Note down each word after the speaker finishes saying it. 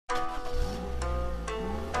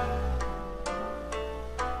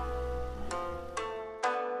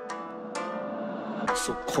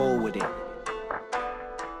so cold with it.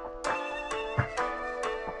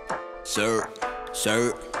 Sir.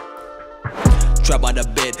 Trap on the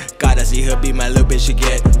bit, gotta see her be my little bitch, she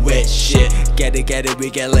get wet shit. Get it, we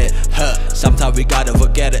get lit, huh? Sometimes we gotta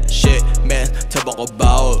forget it, shit, man. เธอบอกเบ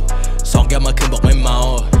าๆสองแกมาขึ้นบอกไม่เมา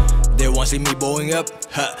They want see me blowing up,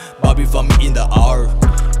 huh? Bobby for me in the hour.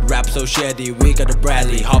 Rap so shaddy, we got the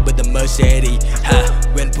brandy, hop with the Mercedes, huh?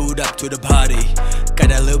 When pulled up to the party, got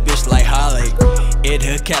that little bitch like Harley. Eat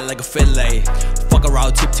her cat like a filet. Fuck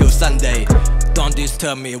around tip till Sunday. Don't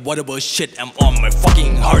disturb me, whatever shit, I'm on my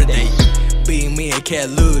fucking holiday. Being me, I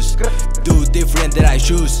can't lose. Do different that I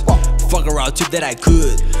choose. Fuck around tip that I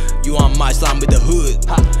could. You on my slime with the hood.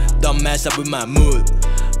 Don't mess up with my mood.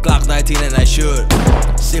 Glock 19 and I should.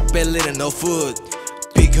 Sippin lit and no food.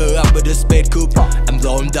 Pick her up with a spade coupe. I'm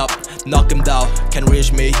loaned up, knock him down. Can't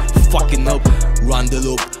reach me, fucking up. Run the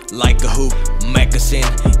loop like a hoop.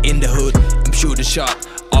 Magazine in the hood. I'm shoot a shot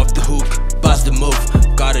off the hook. Bust the move,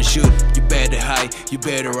 gotta shoot. You better hide, you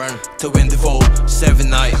better run. 24/7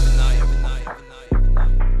 night.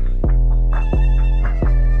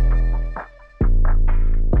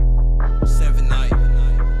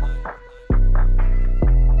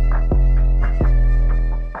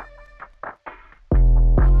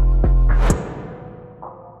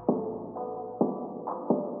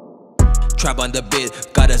 Trap on the beat,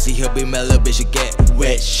 gotta see her be my little bitch, she get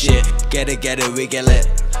wet shit. Get it, we get lit.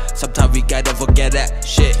 Sometimes we gotta forget that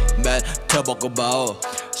shit, man. เธอบอกเบา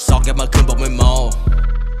ๆสองแกมาขึ้นบอกไม่เมา